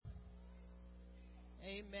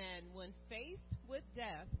Amen. When faced with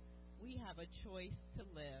death, we have a choice to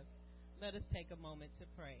live. Let us take a moment to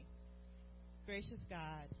pray. Gracious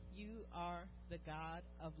God, you are the God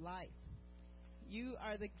of life. You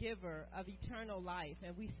are the giver of eternal life,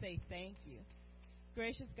 and we say thank you.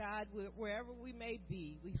 Gracious God, wherever we may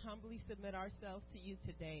be, we humbly submit ourselves to you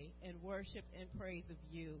today in worship and praise of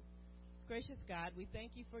you. Gracious God, we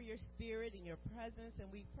thank you for your spirit and your presence,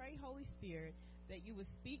 and we pray, Holy Spirit, that you would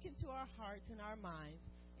speak into our hearts and our minds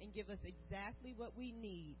and give us exactly what we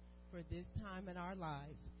need for this time in our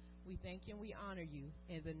lives. We thank you and we honor you.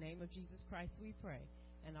 In the name of Jesus Christ we pray.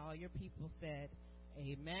 And all your people said,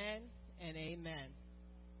 amen and amen.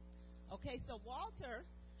 Okay, so Walter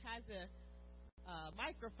has a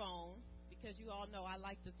microphone because you all know I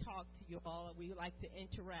like to talk to you all and we like to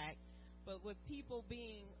interact. But with people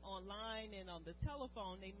being online and on the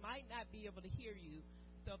telephone, they might not be able to hear you.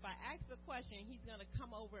 So if I ask a question, he's going to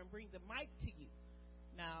come over and bring the mic to you.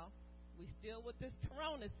 Now, we still with this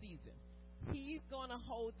Corona season. He's going to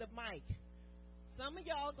hold the mic. Some of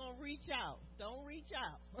y'all going to reach out. Don't reach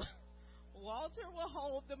out. Walter will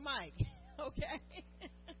hold the mic. Okay?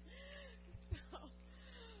 So,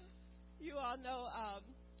 you all know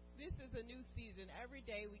this is a new season. Every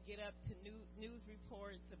day we get up to news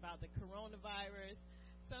reports about the coronavirus.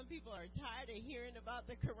 Some people are tired of hearing about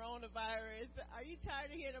the coronavirus. Are you tired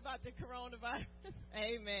of hearing about the coronavirus?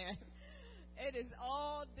 Amen. It is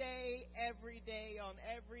all day, every day, on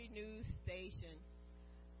every news station.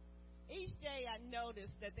 Each day I notice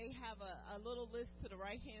that they have a little list to the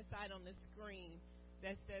right-hand side on the screen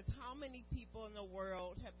that says how many people in the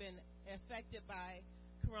world have been affected by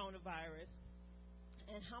coronavirus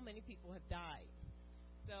and how many people have died.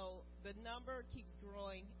 So the number keeps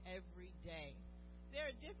growing every day. There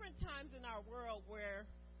are different times in our world where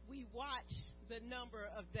we watch the number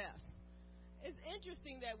of deaths. It's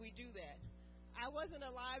interesting that we do that. I wasn't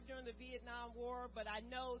alive during the Vietnam War, but I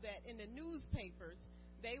know that in the newspapers,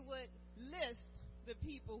 they would list the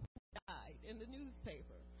people who died in the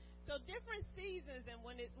newspaper. So different seasons, and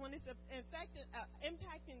when it's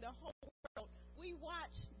impacting the whole world, we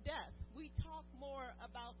watch death. We talk more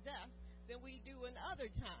about death than we do in other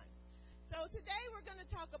times. So today we're going to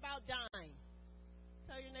talk about dying.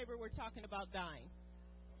 Tell your neighbor we're talking about dying.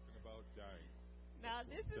 Talking about dying. Now,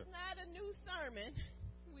 this is not a new sermon.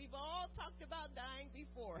 We've all talked about dying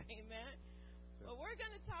before, amen? But we're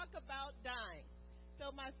going to talk about dying. So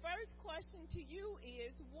my first question to you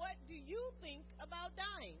is, what do you think about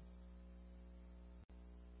dying?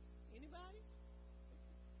 Anybody?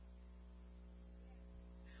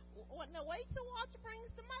 No, wait till Walter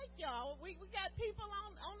brings the mic, y'all. We got people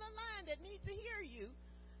on the line that need to hear you.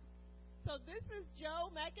 So this is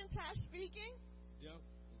Joe McIntosh speaking. Yep,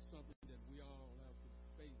 it's something that we all have to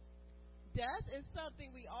face. Death is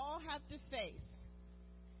something we all have to face.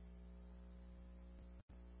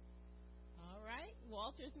 All right,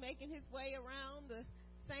 Walter's making his way around the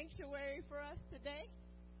sanctuary for us today.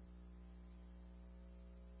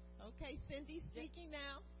 Okay, Cindy speaking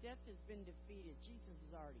now. Death has been defeated. Jesus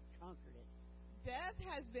has already conquered it. Death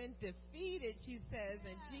has been defeated, she says,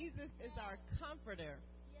 and Jesus is our comforter.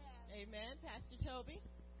 Amen. Pastor Toby?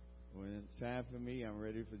 When it's time for me, I'm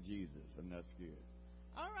ready for Jesus, and that's good.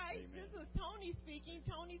 All right. Amen. This was Tony speaking.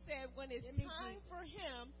 Tony said when it's time for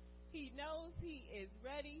him, he knows he is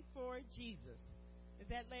ready for Jesus. Is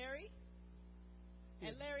that Larry?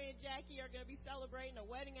 And Larry and Jackie are going to be celebrating a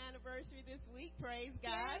wedding anniversary this week. Praise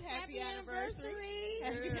God. Yes, happy anniversary.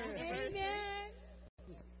 Happy anniversary. Amen.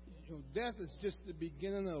 You know, death is just the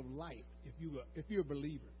beginning of life if you're a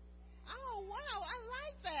believer. Oh, wow. I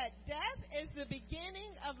like that. Death is the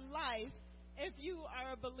beginning of life if you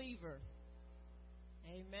are a believer.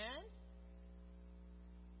 Amen.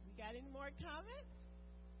 You got any more comments?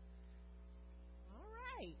 All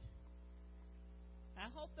right. I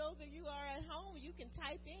hope those of you are at home, you can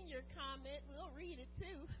type in your comment. We'll read it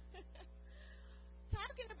too.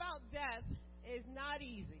 Talking about death is not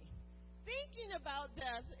easy. Thinking about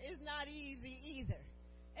death is not easy either.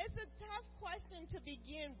 It's a tough question to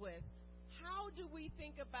begin with. How do we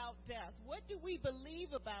think about death? What do we believe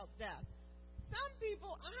about death? Some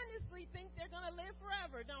people honestly think they're going to live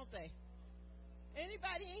forever, don't they?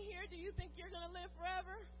 Anybody in here, do you think you're going to live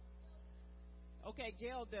forever? Okay,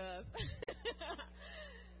 Gail does.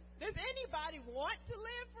 Does anybody want to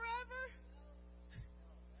live forever?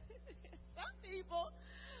 Some people,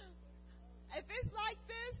 if it's like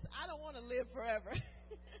this, I don't want to live forever.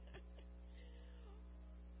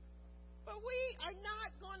 But we are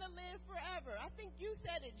not going to live forever. I think you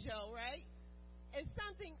said it, Joe, right? It's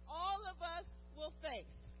something all of us will face.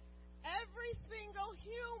 Every single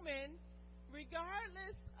human,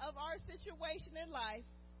 regardless of of our situation in life,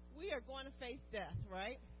 we are going to face death,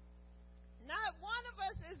 right? Not one of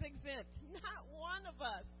us is exempt. Not one of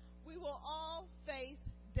us. We will all face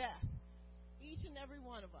death. Each and every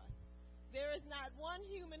one of us. There is not one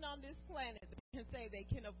human on this planet that can say they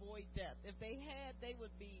can avoid death. If they had, they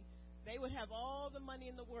would have all the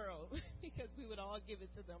money in the world because we would all give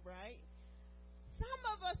it to them, right? Some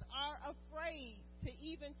of us are afraid to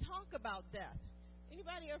even talk about death.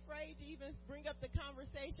 Anybody afraid to even bring up the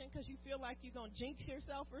conversation because you feel like you're going to jinx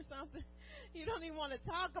yourself or something? You don't even want to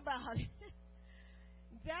talk about it.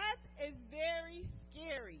 Death is very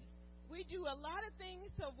scary. We do a lot of things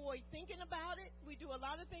to avoid thinking about it. We do a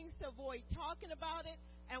lot of things to avoid talking about it.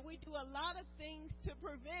 And we do a lot of things to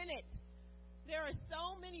prevent it. There are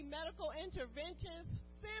so many medical interventions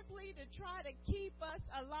simply to try to keep us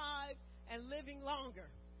alive and living longer.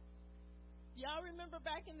 Y'all remember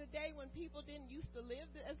back in the day when people didn't used to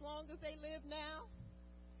live as long as they live now?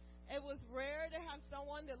 It was rare to have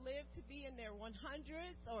someone that lived to be in their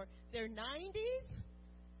 100s or their 90s.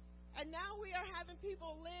 And now we are having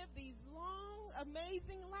people live these long,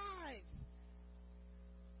 amazing lives.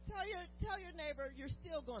 Tell your neighbor you're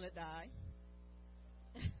still going to die.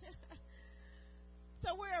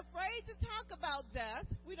 So we're afraid to talk about death.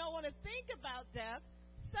 We don't want to think about death.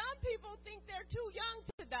 Some people think they're too young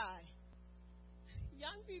to die.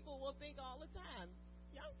 Young people will think all the time,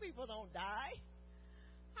 young people don't die.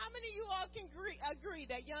 How many of you all can agree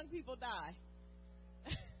that young people die?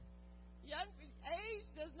 Age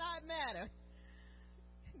does not matter.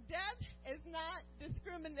 Death is not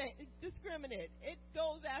discriminate. It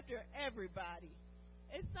goes after everybody.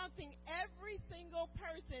 It's something every single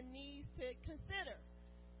person needs to consider.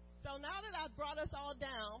 So now that I've brought us all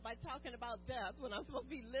down by talking about death when I'm supposed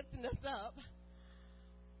to be lifting us up,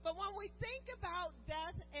 but when we think about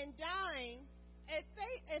death and dying,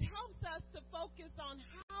 it helps us to focus on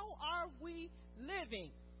how are we living.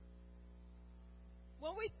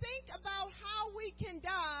 When we think about how we can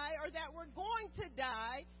die or that we're going to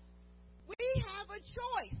die, we have a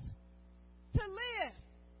choice to live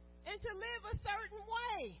and to live a certain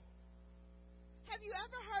way. Have you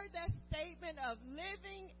ever heard that statement of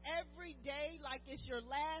living every day like it's your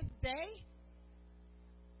last day?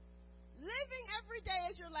 Living every day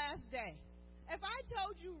is your last day. If I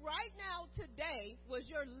told you right now today was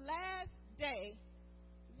your last day,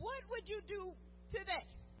 what would you do today?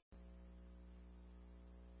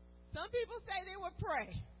 Some people say they would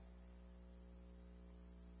pray.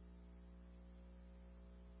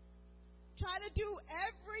 Try to do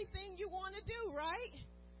everything you want to do, right?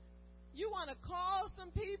 You want to call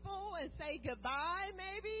some people and say goodbye,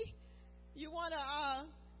 maybe. You want to,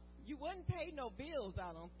 you wouldn't pay no bills,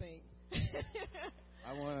 I don't think.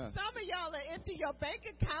 Some of y'all will empty your bank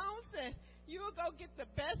accounts and you will go get the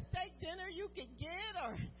best steak dinner you can get,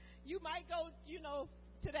 or you might go,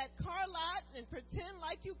 to that car lot and pretend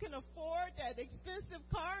like you can afford that expensive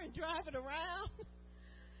car and drive it around.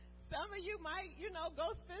 Some of you might,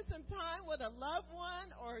 go spend some time with a loved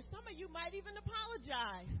one, or some of you might even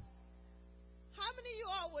apologize. How many of you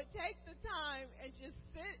all would take the time and just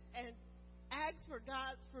sit and ask for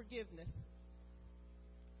God's forgiveness?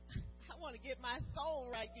 I want to get my soul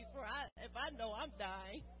right before if I know I'm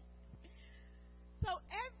dying. So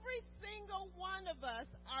every single one of us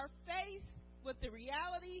are faced with the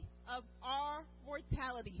reality of our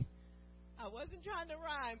mortality. I wasn't trying to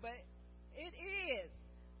rhyme, but it is.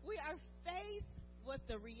 We are faced with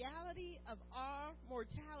the reality of our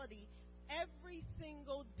mortality every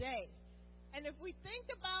single day. And if we think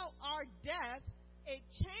about our death, it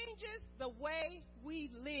changes the way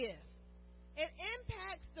we live. It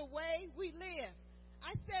impacts the way we live.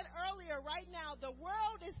 I said earlier, right now, the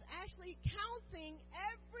world is actually counting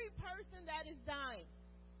every person that is dying.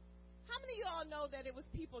 How many of y'all know that it was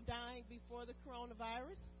people dying before the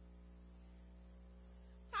coronavirus?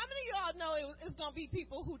 How many of y'all know it's going to be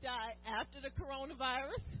people who die after the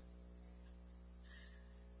coronavirus?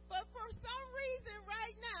 But for some reason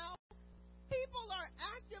right now, people are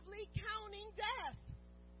actively counting deaths,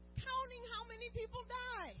 counting how many people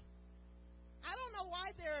die. I don't know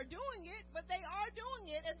why they're doing it, but they are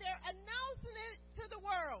doing it, and they're announcing it to the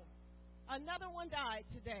world. Another one died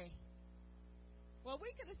today. Well,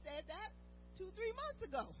 we could have said that 2-3 months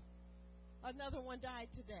ago. Another one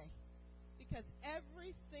died today. Because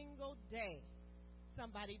every single day,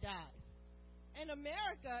 somebody dies. In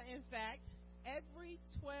America, in fact, every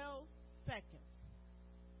 12 seconds,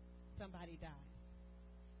 somebody dies.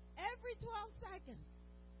 Every 12 seconds.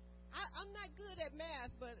 I'm not good at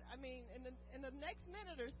math, but, in the next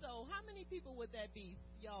minute or so, how many people would that be,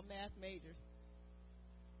 y'all math majors?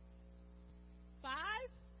 5?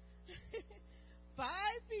 5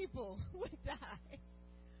 people. people would die.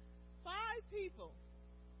 5 people.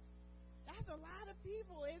 That's a lot of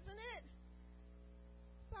people, isn't it?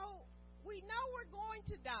 So we know we're going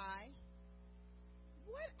to die.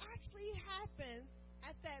 What actually happens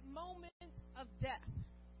at that moment of death?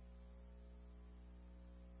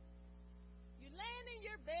 You're laying in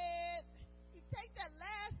your bed. You take that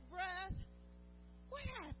last breath. What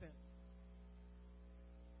happens?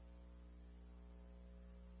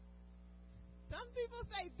 Some people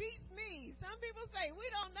say, beats me. Some people say, we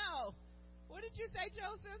don't know. What did you say,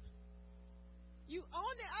 Joseph? You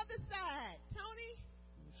on the other side. Tony?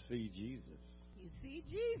 See Jesus. You see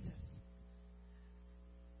Jesus.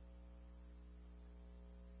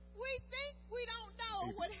 We think we don't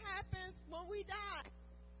know what happens when we die.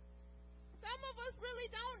 Some of us really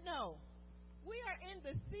don't know. We are in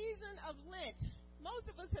the season of Lent. Most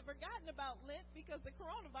of us have forgotten about Lent because the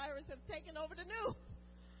coronavirus has taken over the news.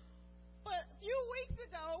 But a few weeks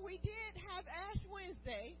ago, we did have Ash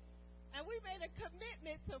Wednesday, and we made a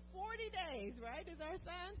commitment to 40 days, right? Is our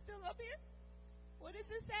sign still up here? What does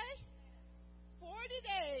it say? 40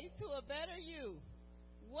 days to a better you.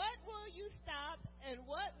 What will you stop and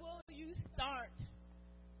what will you start?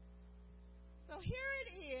 So here it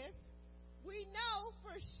is. We know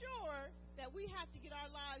for sure that we have to get our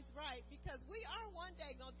lives right because we are one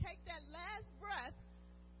day going to take that last breath,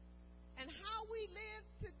 and how we live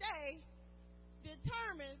today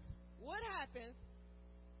determines what happens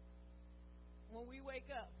when we wake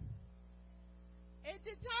up. It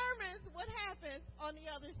determines what happens on the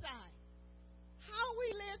other side. How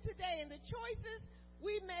we live today and the choices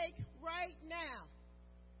we make right now.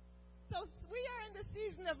 So we are in the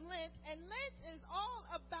season of Lent, and Lent is all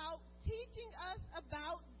about teaching us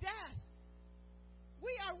about death.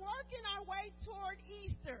 We are working our way toward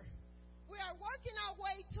Easter. We are working our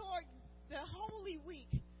way toward the Holy Week.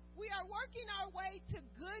 We are working our way to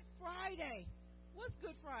Good Friday. What's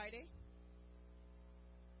Good Friday?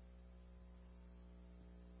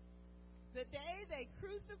 The day they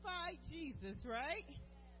crucified Jesus, right?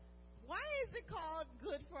 Why is it called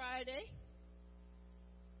Good Friday?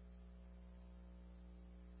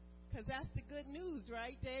 Because that's the good news,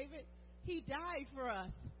 right, David? He died for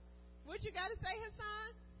us. What you got to say,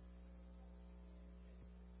 Hassan?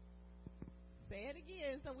 Say it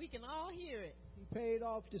again so we can all hear it. He paid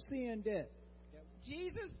off the sin debt.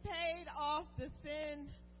 Jesus paid off the sin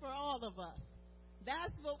for all of us.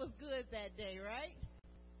 That's what was good that day, right?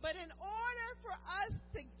 But in order for us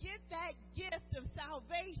to get that gift of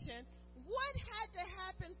salvation, what had to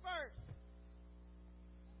happen first?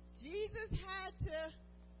 Jesus had to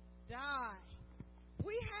die.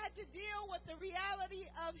 We had to deal with the reality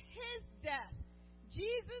of his death.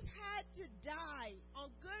 Jesus had to die. On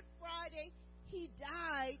Good Friday, he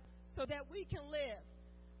died so that we can live.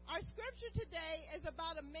 Our scripture today is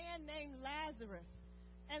about a man named Lazarus.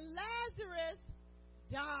 And Lazarus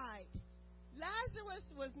died. Lazarus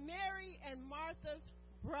was Mary and Martha's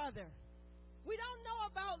brother. We don't know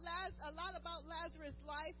about a lot about Lazarus'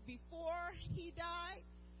 life before he died,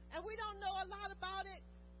 and we don't know a lot about it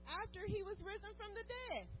after he was risen from the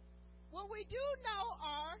dead. What we do know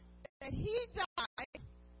are that he died.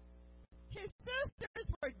 His sisters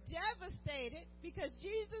were devastated because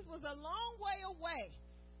Jesus was a long way away.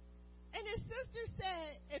 And his sister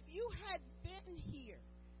said, if you had been here,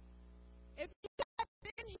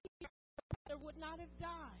 would not have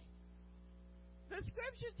died. The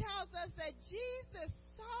scripture tells us that Jesus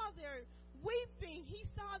saw their weeping, he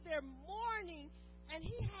saw their mourning, and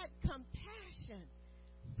he had compassion.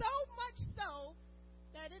 So much so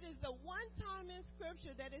that it is the one time in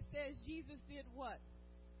scripture that it says Jesus did what?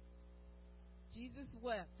 Jesus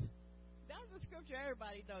wept. That's a scripture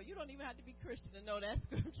everybody knows. You don't even have to be Christian to know that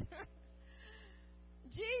scripture.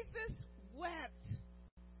 Jesus wept.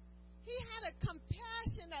 He had a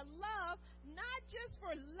compassion, a love, not just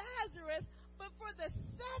for Lazarus, but for the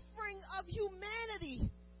suffering of humanity.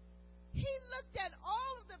 He looked at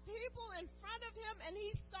all of the people in front of him and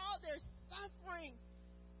he saw their suffering.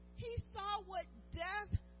 He saw what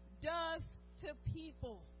death does to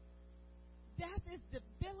people. Death is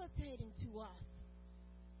debilitating to us.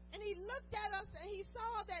 And he looked at us and he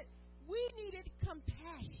saw that we needed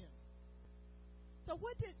compassion. So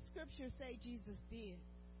what did Scripture say Jesus did?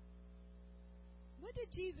 What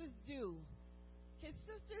did Jesus do? His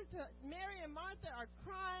sisters, Mary and Martha, are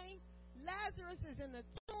crying. Lazarus is in the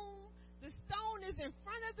tomb. The stone is in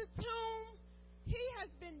front of the tomb. He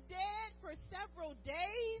has been dead for several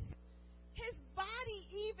days. His body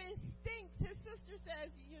even stinks. His sister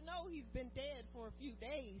says, you know, he's been dead for a few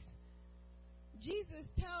days. Jesus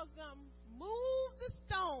tells them, move the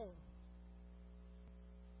stone.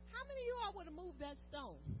 How many of you all would have moved that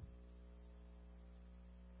stone?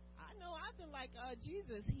 like,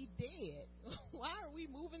 Jesus, he dead. Why are we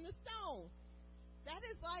moving the stone? That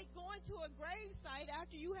is like going to a grave site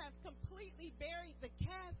after you have completely buried the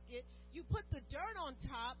casket. You put the dirt on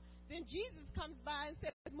top. Then Jesus comes by and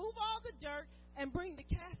says, move all the dirt and bring the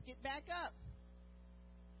casket back up.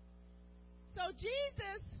 So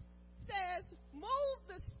Jesus says, move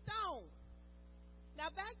the stone.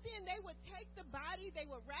 Now, back then, they would take the body, they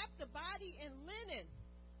would wrap the body in linen.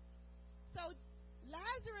 So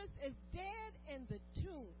Lazarus is dead in the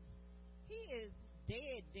tomb. He is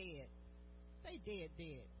dead. Say dead.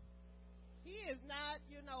 He is not,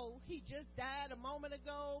 he just died a moment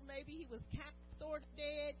ago. Maybe he was sort of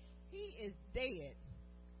dead. He is dead.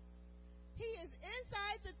 He is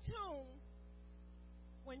inside the tomb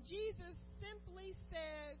when Jesus simply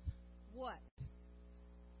says, what?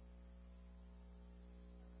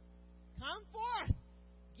 Come forth.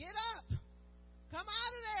 Get up. Come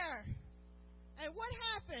out of there. And what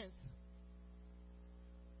happens?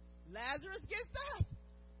 Lazarus gets up.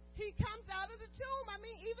 He comes out of the tomb. I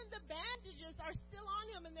mean, even the bandages are still on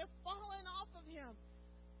him and they're falling off of him.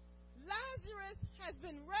 Lazarus has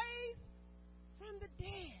been raised from the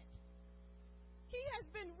dead. He has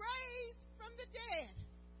been raised from the dead.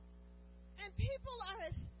 And people are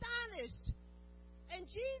astonished. And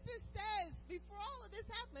Jesus says, before all of this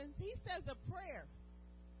happens, he says a prayer.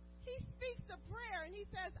 He speaks a prayer and he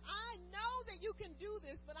says, I know that you can do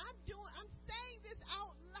this, but I'm saying this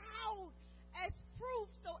out loud as proof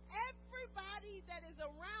so everybody that is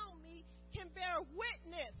around me can bear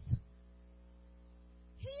witness.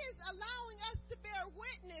 He is allowing us to bear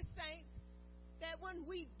witness, saints, that when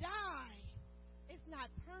we die, it's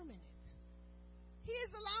not permanent. He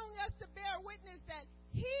is allowing us to bear witness that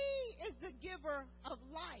he is the giver of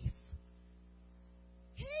life.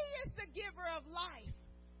 He is the giver of life.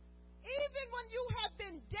 Even when you have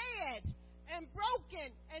been dead and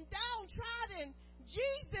broken and downtrodden,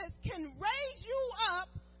 Jesus can raise you up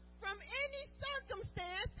from any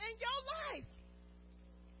circumstance in your life.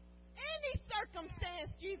 Any circumstance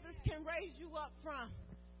Jesus can raise you up from.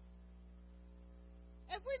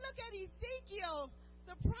 If we look at Ezekiel,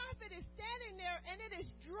 the prophet is standing there and it is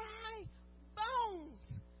dry bones.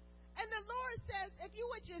 And the Lord says, if you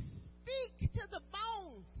would just speak to the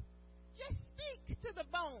bones, just speak to the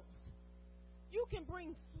bones, you can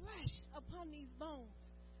bring flesh upon these bones.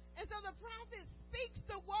 And so the prophet speaks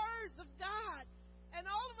the words of God, and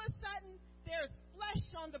all of a sudden, there's flesh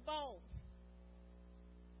on the bones.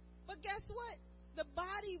 But guess what? The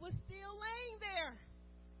body was still laying there.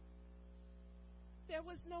 There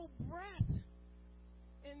was no breath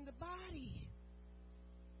in the body.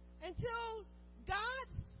 Until God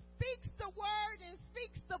speaks the word and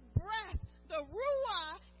speaks the breath, the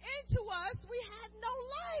ruah, into us, we have no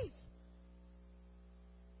life.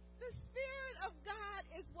 The Spirit of God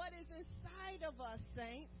is what is inside of us,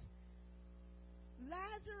 saints.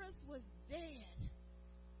 Lazarus was dead,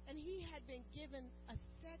 and he had been given a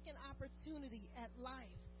second opportunity at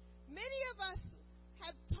life. Many of us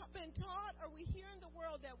have been taught, or we hear in the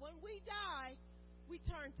world, that when we die, we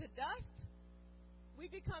turn to dust.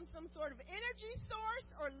 We become some sort of energy source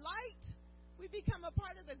or light. We become a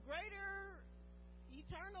part of the greater,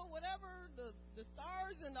 eternal, whatever, the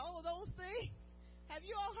stars and all of those things. Have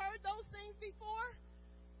you all heard those things before?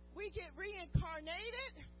 We get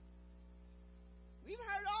reincarnated. We've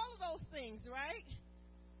heard all of those things, right?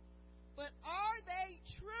 But are they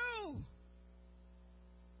true?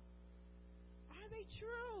 Are they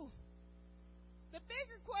true? The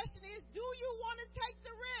bigger question is, do you want to take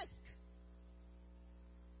the risk?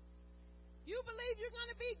 You believe you're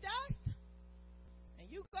going to be dust? And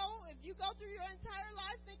if you go through your entire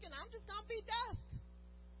life thinking, I'm just going to be dust.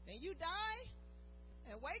 And you die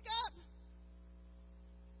and wake up.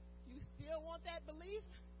 You still want that belief?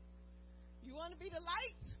 You want to be the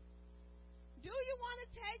light? Do you want to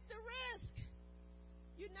take the risk?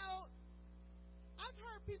 I've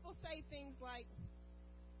heard people say things like,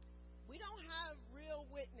 we don't have real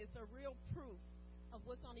witness or real proof of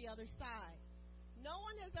what's on the other side. No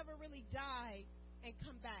one has ever really died and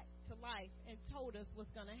come back to life and told us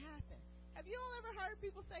what's going to happen. Have you all ever heard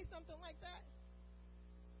people say something like that?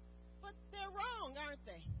 But they're wrong, aren't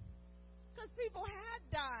they? Because people have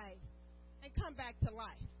died and come back to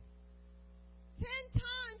life. 10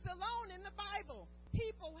 times alone in the Bible,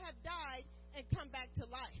 people have died and come back to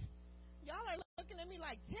life. Y'all are looking at me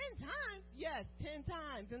like 10 times? Yes, 10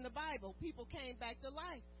 times in the Bible, people came back to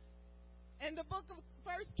life. In the book of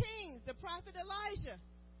 1 Kings, the prophet Elijah,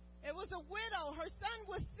 it was a widow. Her son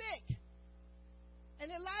was sick. And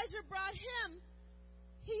Elijah brought him.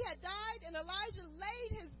 He had died, and Elijah laid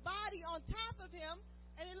his body on top of him,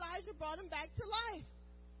 and Elijah brought him back to life.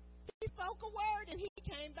 He spoke a word and he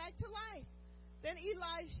came back to life. Then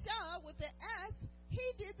Elisha, with the S, he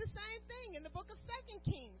did the same thing in the book of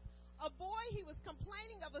 2 Kings. A boy, he was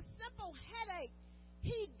complaining of a simple headache.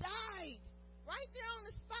 He died right there on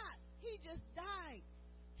the spot. He just died.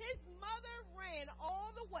 His mother ran all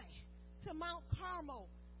the way to Mount Carmel.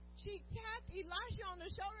 She tapped Elisha on the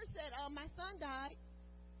shoulder and said, my son died.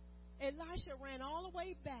 Elisha ran all the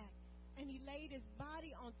way back, and he laid his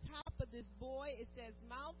body on top of this boy. It says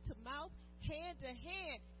mouth to mouth, hand to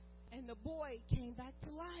hand, and the boy came back to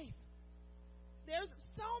life. There's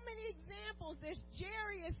so many examples. There's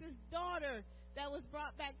Jairus' daughter that was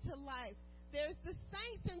brought back to life. There's the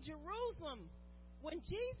saints in Jerusalem. When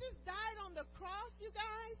Jesus died on the cross, you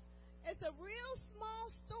guys, it's a real small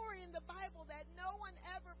story in the Bible that no one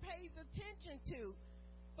ever pays attention to.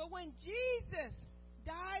 But when Jesus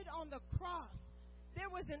died on the cross, there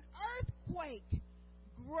was an earthquake.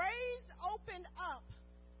 Graves opened up,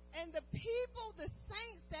 and the people, the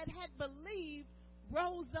saints that had believed,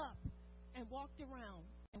 rose up and walked around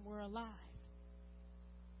and were alive.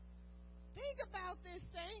 Think about this,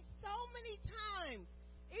 saints. So many times,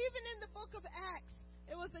 even in the book of Acts,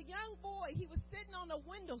 it was a young boy. He was sitting on a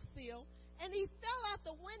windowsill, and he fell out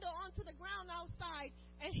the window onto the ground outside,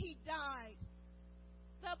 and he died.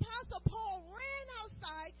 The Apostle Paul ran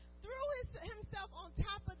outside, threw himself on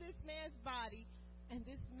top of this man's body, and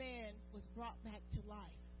this man was brought back to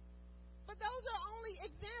life. But those are only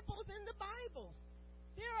examples in the Bible.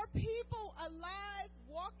 There are people alive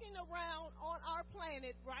walking around on our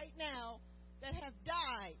planet right now that have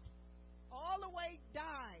died, all the way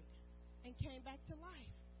died, and came back to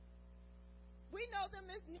life. We know them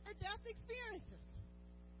as near-death experiences.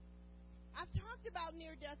 I've talked about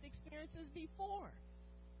near-death experiences before.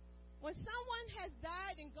 When someone has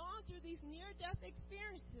died and gone through these near-death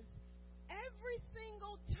experiences, every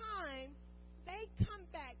single time they come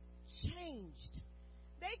back changed.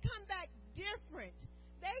 They come back different.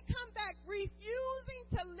 They come back refusing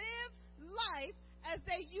to live life as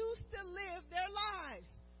they used to live their lives.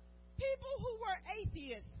 People who were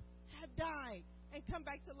atheists have died and come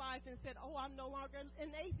back to life and said, I'm no longer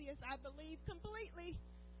an atheist. I believe completely.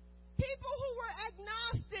 People who were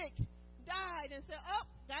agnostic died and said,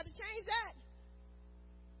 got to change that.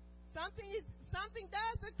 Something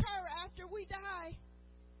does occur after we die.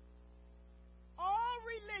 All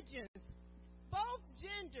religions, both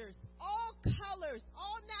genders, all colors,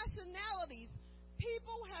 all nationalities,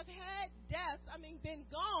 people have had deaths, been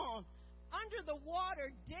gone under the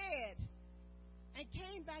water, dead, and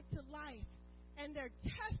came back to life. And their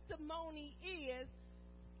testimony is,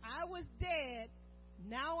 I was dead,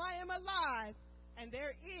 now I am alive, and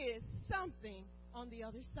there is something on the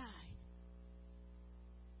other side.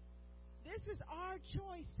 This is our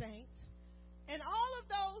choice, saints. In all of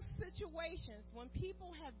those situations, when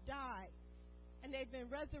people have died and they've been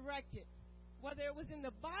resurrected, whether it was in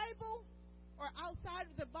the Bible or outside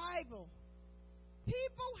of the Bible,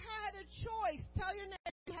 people had a choice. Tell your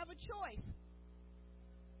neighbor you have a choice.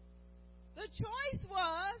 The choice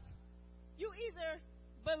was you either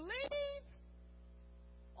believe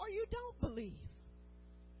or you don't believe.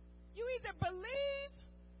 You either believe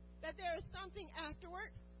that there is something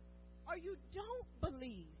afterward or you don't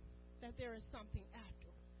believe that there is something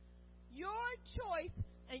afterward. Your choice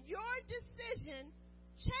and your decision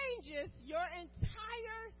changes your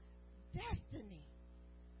entire destiny.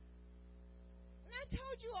 And I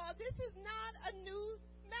told you all, this is not a new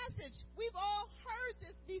message. We've all heard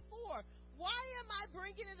this before. Why am I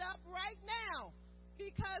bringing it up right now?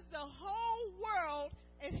 Because the whole world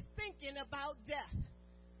is thinking about death.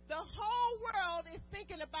 The whole world is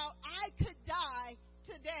thinking about, I could die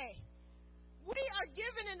today. We are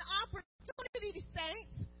given an opportunity,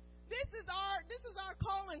 saints. This is our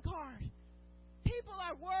calling card. People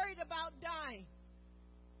are worried about dying.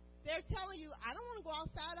 They're telling you, I don't want to go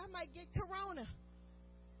outside. I might get corona.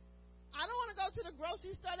 I don't want to go to the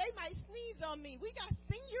grocery store. They might sneeze on me. We got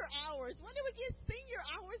senior hours. When do we get senior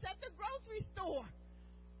hours at the grocery store?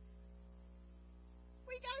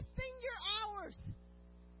 We got senior hours.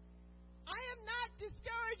 I am not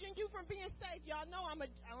discouraging you from being safe. Y'all know I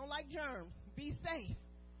don't like germs. Be safe.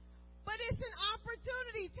 But it's an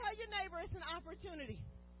opportunity. Tell your neighbor it's an opportunity.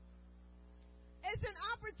 It's an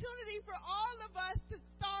opportunity for all of us to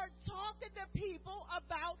start talking to people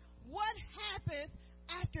about what happens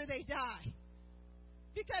after they die.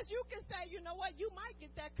 Because you can say, you know what, you might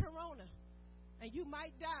get that corona and you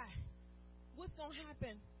might die. What's going to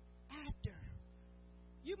happen after?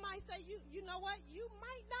 You might say, you know what, you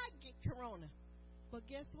might not get corona. But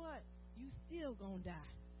guess what? You still going to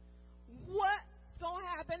die. What's going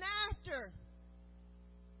to happen after?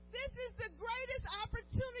 This is the greatest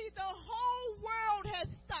opportunity. The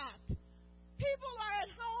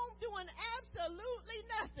doing absolutely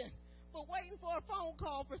nothing but waiting for a phone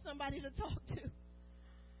call for somebody to talk to.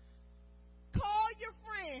 Call your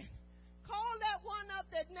friend. Call that one up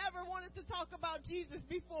that never wanted to talk about Jesus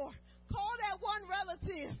before. Call that one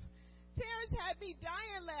relative. Terrence had me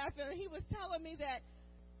dying laughing. He was telling me that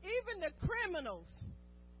even the criminals,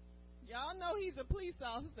 y'all know he's a police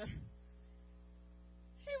officer.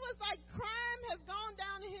 He was like, crime has gone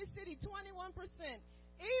down in his city 21%.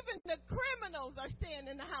 Even the criminals are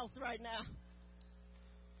staying in the house right now.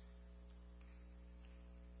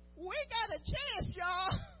 We got a chance,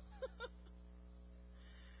 y'all.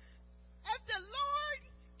 If the Lord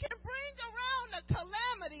can bring around a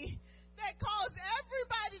calamity that caused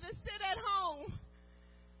everybody to sit at home,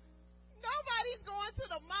 nobody's going to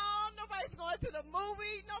the mall, nobody's going to the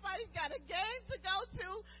movie, nobody's got a game to go to,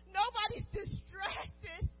 nobody's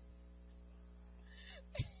distracted.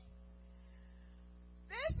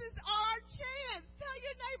 This is our chance. Tell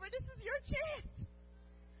your neighbor, this is your chance.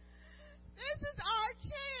 This is our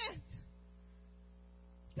chance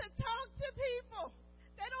to talk to people.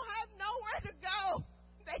 They don't have nowhere to go.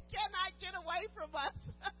 They cannot get away from us.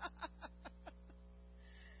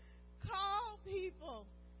 Call people.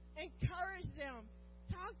 Encourage them.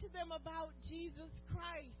 Talk to them about Jesus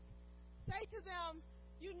Christ. Say to them,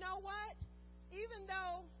 you know what? Even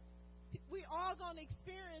though we all going to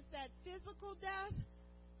experience that physical death,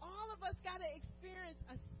 all of us got to experience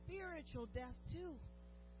a spiritual death too.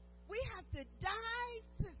 We have to die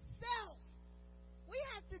to self. We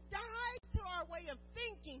have to die to our way of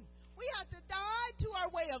thinking. We have to die to our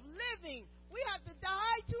way of living. We have to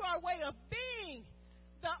die to our way of being.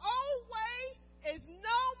 The old way is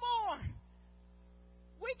no more.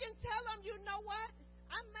 We can tell them, you know what?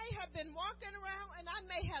 I may have been walking around and I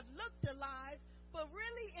may have looked alive, but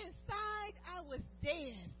really inside I was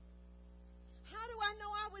dead. How do I know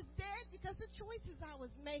I was dead? Because the choices I was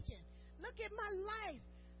making. Look at my life.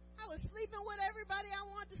 I was sleeping with everybody I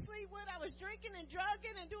wanted to sleep with. I was drinking and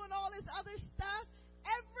drugging and doing all this other stuff.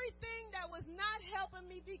 Everything that was not helping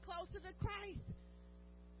me be closer to Christ.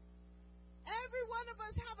 Every one of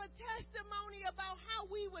us have a testimony about how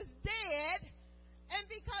we was dead, and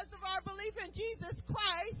because of our belief in Jesus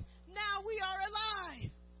Christ, now we are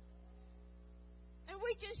alive. And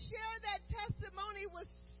we can share that testimony with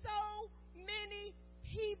so many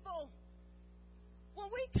people. When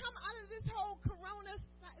we come out of this whole corona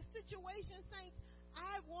situation, saints,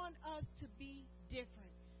 I want us to be different.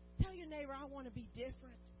 Tell your neighbor, I want to be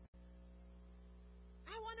different.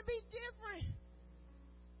 I want to be different.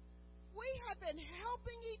 We have been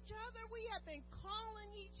helping each other. We have been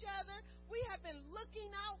calling each other. We have been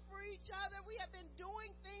looking out for each other. We have been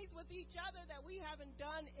doing things with each other that we haven't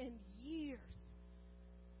done in years.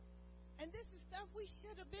 And this is stuff we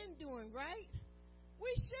should have been doing, right?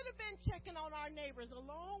 We should have been checking on our neighbors a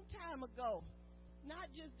long time ago, not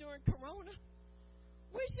just during Corona.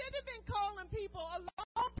 We should have been calling people a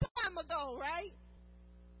long time ago, right?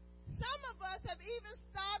 Some of us have even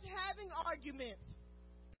stopped having arguments.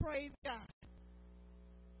 Praise God.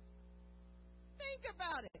 Think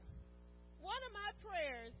about it. One of my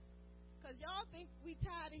prayers, because y'all think we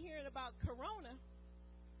tired of hearing about Corona.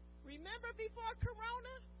 Remember before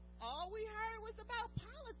Corona, all we heard was about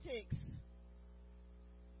politics.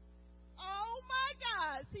 Oh my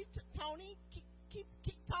God! See, Tony, keep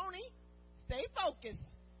Tony, stay focused.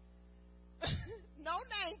 No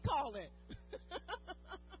name calling.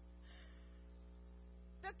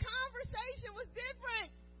 The conversation was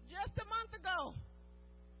different just a month ago,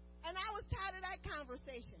 and I was tired of that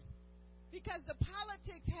conversation because the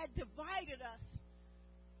politics had divided us.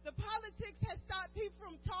 The politics had stopped people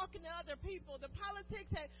from talking to other people. The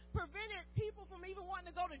politics had prevented people from even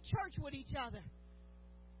wanting to go to church with each other.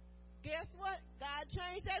 Guess what? God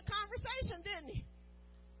changed that conversation, didn't He?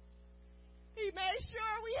 He made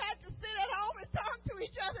sure we had to sit at home and talk to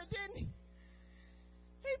each other, didn't He?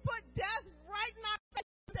 He put death right in our face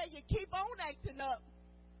and said, you keep on acting up.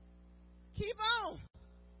 Keep on.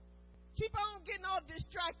 Keep on getting all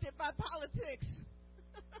distracted by politics.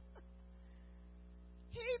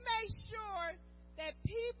 He made sure that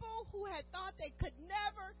people who had thought they could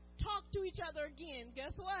never talk to each other again,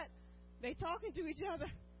 guess what? They talking to each other.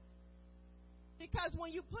 Because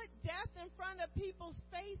when you put death in front of people's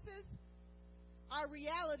faces, our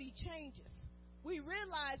reality changes. We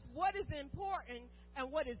realize what is important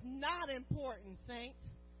and what is not important, saints.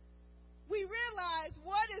 We realize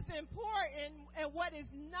what is important and what is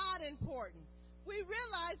not important. We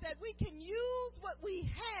realize that we can use what we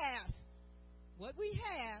have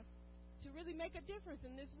to really make a difference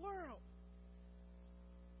in this world.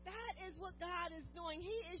 That is what God is doing.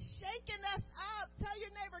 He is shaking us up. Tell your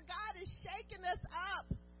neighbor, God is shaking us up.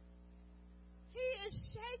 He is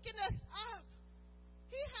shaking us up.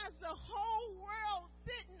 He has the whole world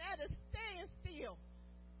sitting at a standstill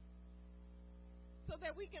so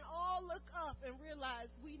that we can all look up and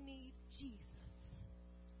realize we need Jesus.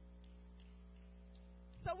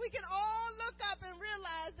 So we can all look up and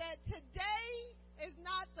realize that today is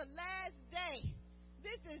not the last day.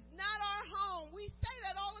 This is not our home. We say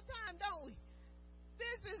that all the time, don't we?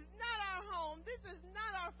 This is not our home. This is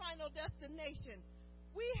not our final destination.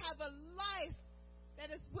 We have a life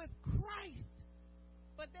that is with Christ.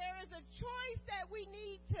 But there is a choice that we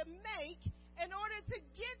need to make in order to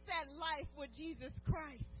get that life with Jesus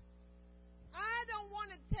Christ. I don't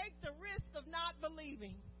want to take the risk of not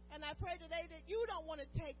believing. And I pray today that you don't want to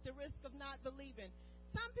take the risk of not believing.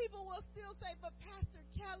 Some people will still say, but Pastor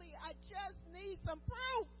Kellie, I just need some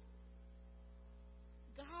proof.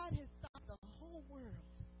 God has stopped the whole world.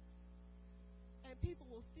 And people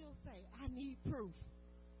will still say, I need proof.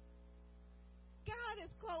 God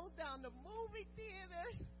has closed down the movie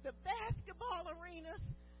theaters, the basketball arenas.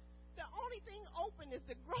 The only thing open is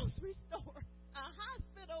the grocery store, a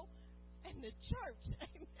hospital, and the church.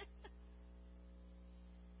 Amen.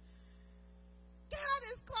 God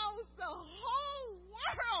has closed the whole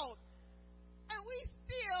world, and we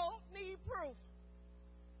still need proof.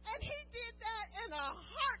 And He did that in a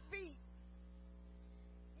heartbeat.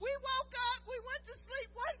 We woke up, we went to sleep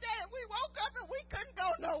one day, and we woke up and we couldn't go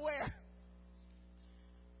nowhere.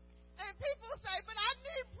 And people say, but I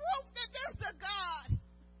need proof that there's a God.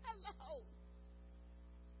 Hello.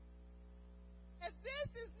 If this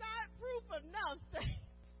is not proof enough,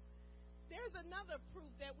 there's another proof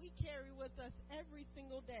that we carry with us every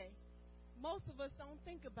single day. Most of us don't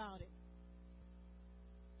think about it.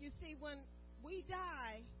 You see, when we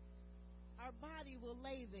die, our body will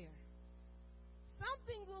lay there.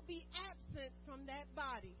 Something will be absent from that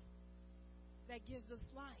body that gives us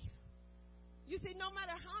life. You see, no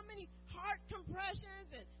matter how many heart compressions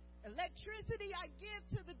and electricity I give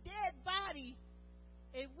to the dead body,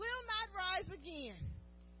 it will not rise again.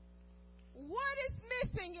 What is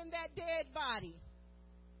missing in that dead body?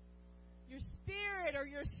 Your spirit or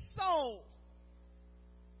your soul.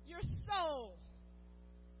 Your soul.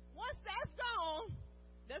 Once that's gone,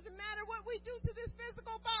 doesn't matter what we do to this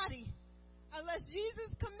physical body. Unless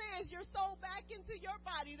Jesus commands your soul back into your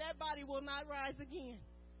body, that body will not rise again.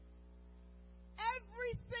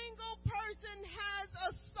 Every single person has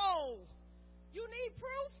a soul. You need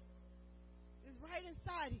proof? It's right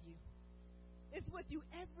inside of you. It's with you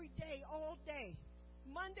every day, all day.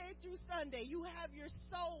 Monday through Sunday, you have your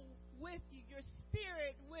soul with you, your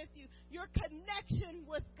spirit with you, your connection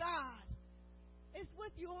with God. It's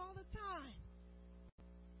with you all the time.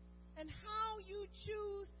 And how you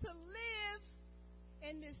choose to live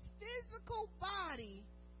in this physical body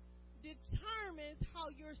determines how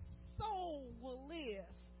your soul will live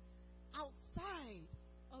outside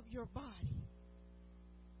of your body.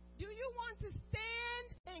 Do you want to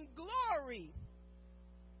stand in glory?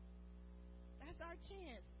 That's our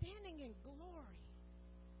chance, standing in glory.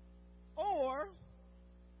 Or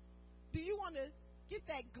do you want to get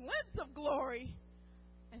that glimpse of glory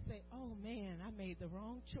and say, oh man, I made the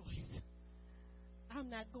wrong choice. I'm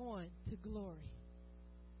not going to glory.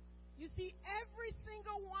 You see, every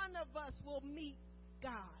single one of us will meet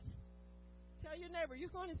God. Tell your neighbor,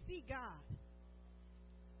 you're going to see God.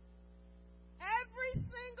 Every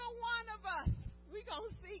single one of us, we're going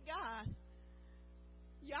to see God.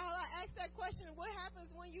 Y'all, I asked that question, what happens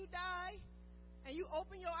when you die and you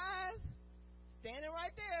open your eyes? Standing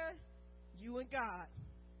right there, you and God.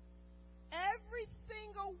 Every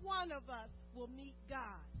single one of us will meet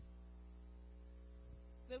God.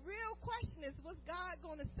 The real question is, what's God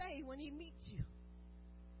going to say when He meets you?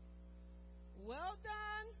 Well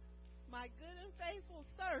done, my good and faithful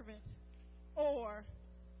servant, or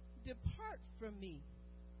depart from me.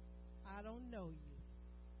 I don't know you.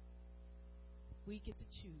 We get to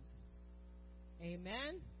choose.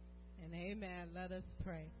 Amen and amen. Let us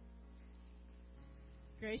pray.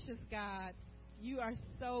 Gracious God, you are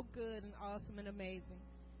so good and awesome and amazing.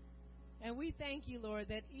 And we thank you, Lord,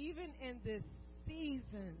 that even in this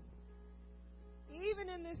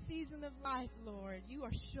season of life, Lord, you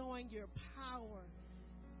are showing your power.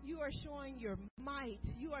 You are showing your might.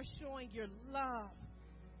 You are showing your love.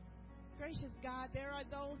 Gracious God, there are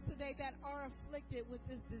those today that are afflicted with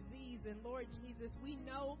this disease. And Lord Jesus, we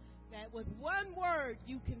know that with one word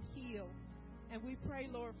you can heal. And we pray,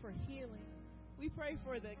 Lord, for healing. We pray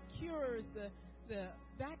for the cures, the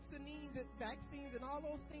vaccines and all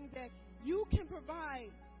those things that you can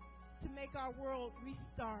provide to make our world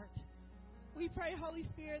restart. We pray, Holy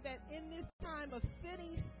Spirit, that in this time of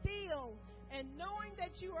sitting still and knowing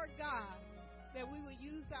that you are God, that we will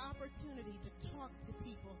use the opportunity to talk to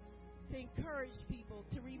people, to encourage people,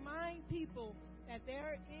 to remind people that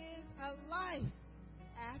there is a life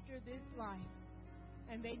after this life,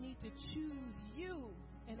 and they need to choose you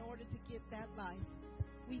in order to get that life.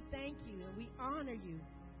 We thank you and we honor you.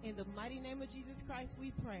 In the mighty name of Jesus Christ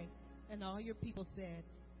we pray. And all your people said,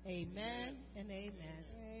 amen and amen.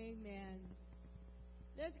 Amen.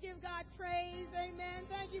 Let's give God praise. Amen.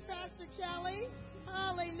 Thank you, Pastor Kellie.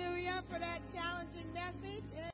 Hallelujah for that challenging message.